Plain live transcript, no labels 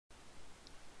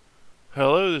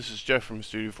Hello, this is Jeff from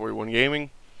Studio 41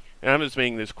 Gaming, and I'm just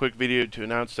making this quick video to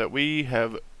announce that we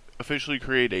have officially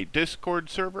created a Discord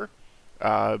server.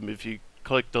 If you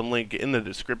click the link in the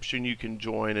description, you can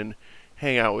join and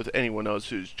hang out with anyone else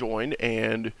who's joined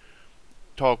and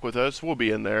talk with us. We'll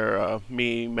be in there.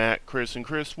 Me, Matt, Chris, and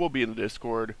Chris will be in the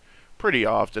Discord pretty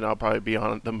often. I'll probably be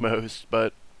on it the most,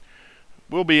 but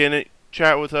we'll be in it.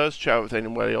 Chat with us, chat with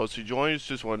anybody else who joins.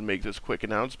 Just wanted to make this quick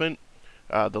announcement.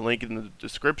 The link in the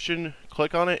description,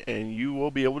 click on it, and you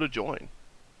will be able to join.